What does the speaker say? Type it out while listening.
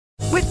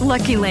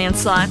Lucky Land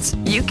Slots,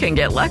 you can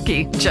get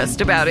lucky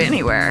just about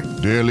anywhere.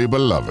 Dearly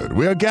beloved,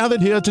 we are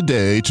gathered here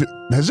today to...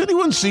 Has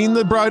anyone seen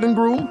the bride and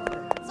groom?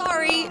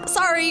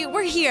 Sorry,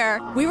 we're here.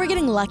 We were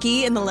getting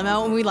lucky in the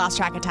limo and we lost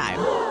track of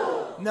time.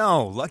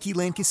 No, Lucky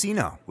Land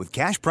Casino, with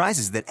cash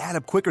prizes that add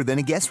up quicker than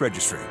a guest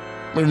registry.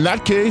 In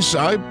that case,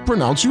 I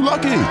pronounce you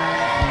lucky.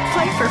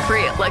 Play for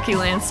free at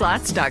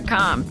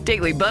LuckyLandSlots.com.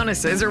 Daily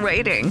bonuses are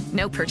waiting.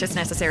 No purchase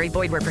necessary.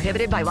 Void where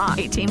prohibited by law.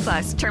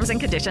 18+. Terms and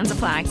conditions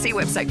apply. See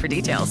website for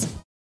details.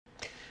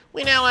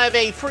 We now have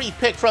a free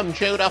pick from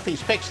Joe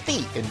Duffy's Picks,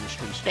 the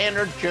industry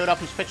standard. Joe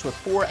Duffy's Picks with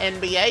 4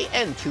 NBA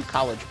and 2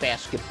 college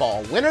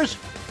basketball winners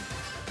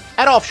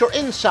at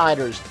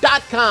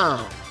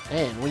OffshoreInsiders.com.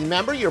 And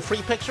remember, your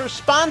free picks are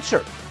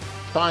sponsored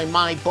by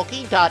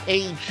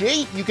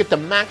MyBookie.ag. You get the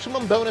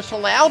maximum bonus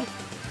allowed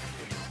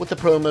with the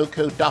promo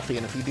code Duffy.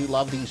 And if you do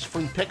love these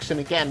free picks,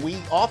 and again, we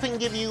often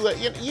give you,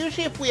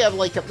 usually if we have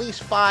like at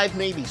least 5,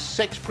 maybe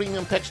 6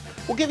 premium picks,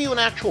 we'll give you an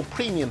actual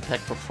premium pick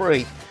for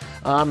free.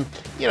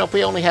 If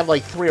we only have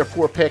like 3 or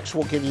 4 picks,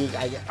 we'll give you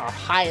our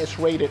highest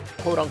rated,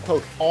 quote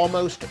unquote,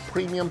 almost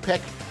premium pick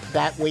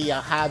that we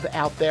have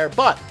out there.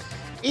 But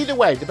either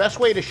way, the best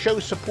way to show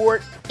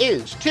support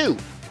is to,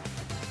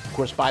 of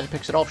course, buy the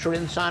picks at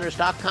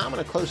OffshoreInsiders.com. In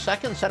a close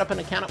second, set up an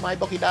account at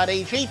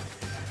MyBookie.ag.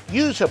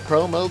 Use a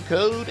promo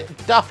code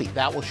Duffy.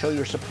 That will show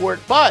your support.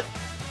 But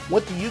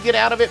what do you get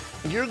out of it?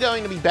 You're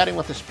going to be betting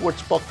with a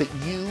sports book that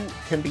you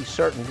can be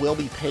certain will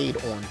be paid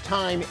on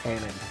time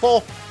and in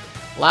full.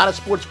 A lot of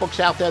sports books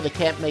out there that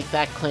can't make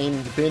that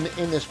claim. Been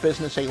in this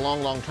business a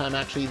long, long time,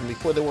 actually, even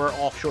before there were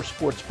offshore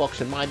sports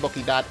books, and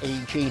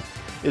MyBookie.ag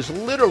is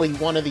literally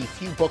one of the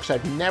few books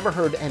I've never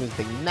heard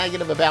anything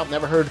negative about,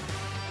 never heard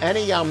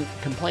any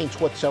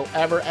complaints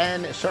whatsoever,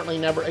 and certainly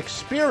never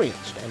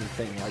experienced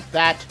anything like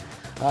that.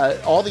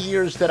 All the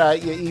years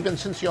that even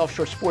since the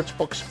offshore sports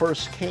books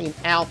first came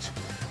out,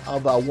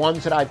 of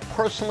ones that I've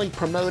personally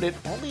promoted,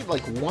 only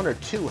like 1 or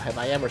 2 have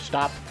I ever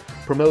stopped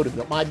promoting.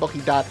 But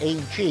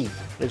MyBookie.ag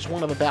is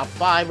one of about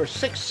 5 or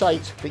 6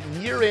 sites that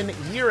year in,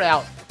 year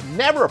out,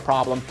 never a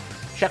problem.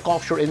 Check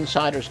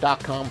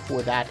OffshoreInsiders.com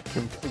for that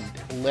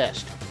complete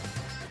list.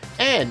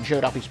 And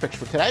Joe Duffy's picks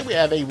for today, we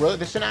have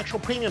this is an actual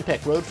premium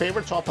pick. Road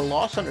favorites off a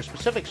loss under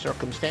specific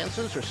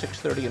circumstances are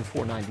 $6.30 and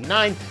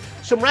 $4.99.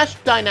 Some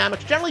rest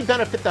dynamics generally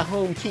benefit the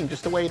home team,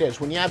 just the way it is.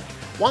 When you have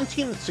one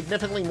team that's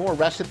significantly more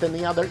rested than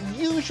the other,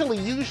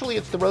 usually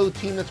it's the road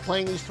team that's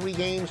playing these 3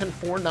 games in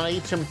 4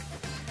 nights. And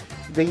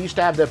they used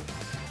to have the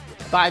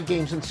 5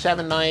 games in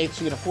 7 nights,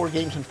 4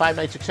 games in 5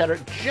 nights, etc.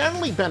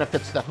 Generally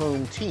benefits the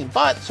home team,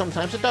 but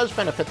sometimes it does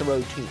benefit the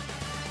road team.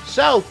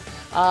 So,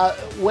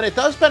 when it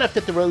does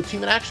benefit the road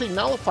team, it actually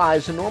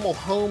nullifies the normal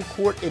home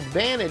court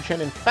advantage,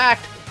 and in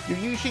fact, you're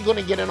usually going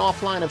to get an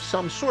offline of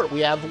some sort.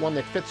 We have one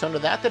that fits under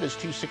that is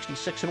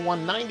 266 and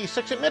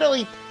 196.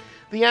 Admittedly,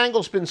 the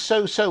angle's been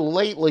so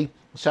lately,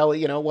 so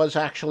it was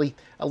actually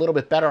a little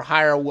bit better,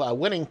 higher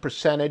winning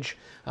percentage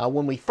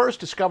when we first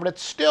discovered it.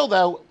 Still,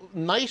 though,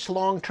 nice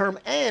long-term,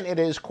 and it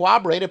is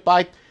corroborated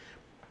by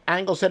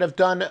angles that have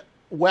done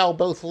well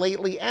both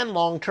lately and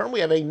long-term.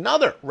 We have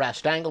another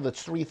rest angle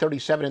that's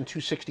 337 and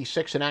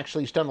 266, and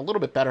actually has done a little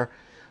bit better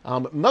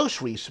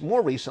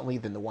more recently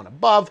than the one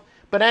above.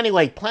 But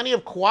anyway, plenty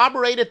of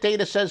corroborated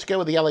data says go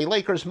with the LA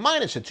Lakers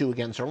minus a 2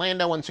 against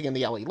Orlando. Once again,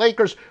 the LA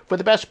Lakers for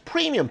the best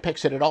premium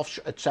picks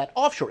it's at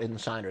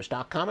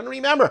OffshoreInsiders.com. And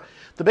remember,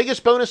 the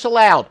biggest bonus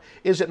allowed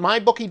is at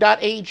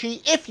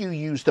MyBookie.ag if you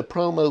use the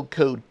promo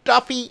code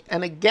Duffy.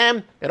 And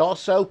again, it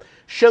also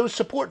shows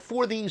support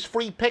for these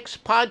free picks,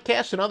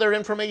 podcasts, and other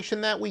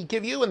information that we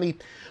give you. And the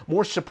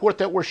more support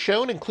that we're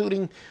shown,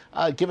 including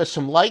give us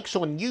some likes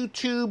on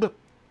YouTube.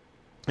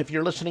 If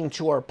you're listening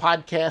to our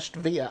podcast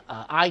via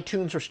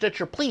iTunes or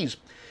Stitcher, please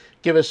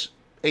give us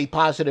a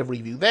positive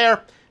review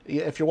there.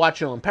 If you're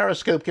watching on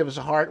Periscope, give us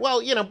a heart.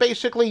 Well,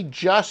 basically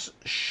just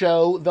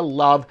show the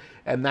love,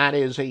 and that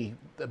is the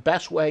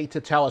best way to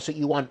tell us that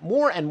you want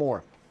more and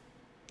more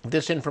of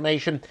this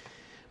information.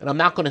 And I'm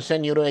not going to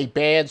send you to a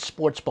bad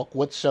sports book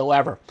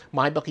whatsoever.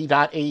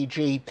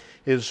 MyBookie.ag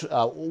is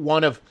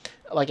one of,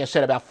 like I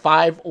said, about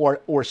 5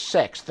 or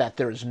 6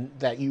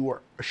 that you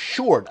are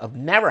assured of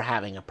never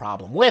having a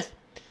problem with.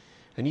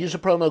 And use a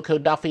promo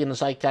code Duffy, and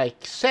as like I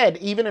said,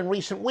 even in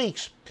recent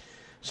weeks,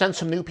 send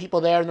some new people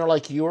there, and they're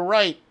like, you were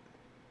right.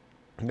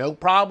 No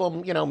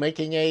problem,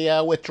 making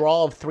a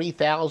withdrawal of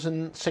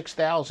 $3,000,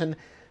 $6,000,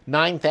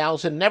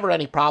 $9,000, never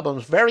any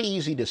problems. Very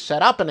easy to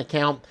set up an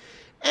account.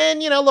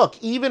 And, look,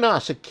 even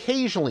us,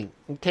 occasionally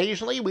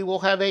we will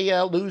have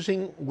a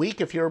losing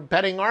week if you're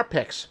betting our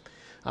picks.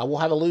 We'll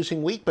have a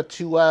losing week, but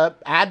to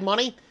add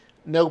money,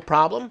 no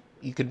problem.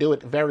 You can do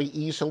it very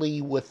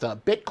easily with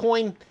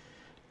Bitcoin.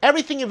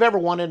 Everything you've ever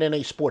wanted in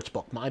a sports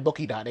book,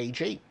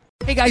 MyBookie.ag.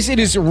 Hey guys, it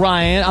is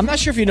Ryan. I'm not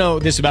sure if you know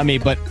this about me,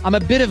 but I'm a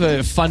bit of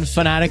a fun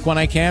fanatic when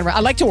I can. I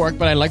like to work,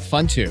 but I like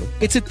fun too.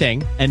 It's a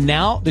thing. And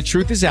now the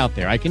truth is out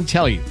there. I can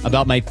tell you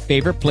about my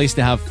favorite place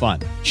to have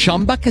fun.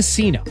 Chumba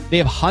Casino. They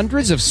have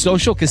hundreds of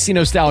social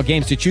casino style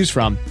games to choose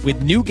from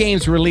with new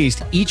games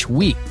released each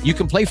week. You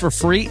can play for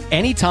free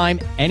anytime,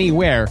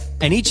 anywhere.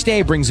 And each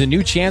day brings a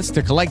new chance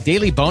to collect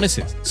daily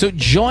bonuses. So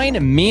join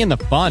me in the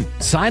fun.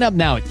 Sign up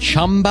now at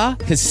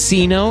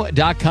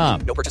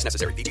ChumbaCasino.com. No purchase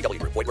necessary. VGW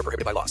Group. Void where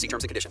prohibited by law. See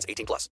terms and conditions. 18+.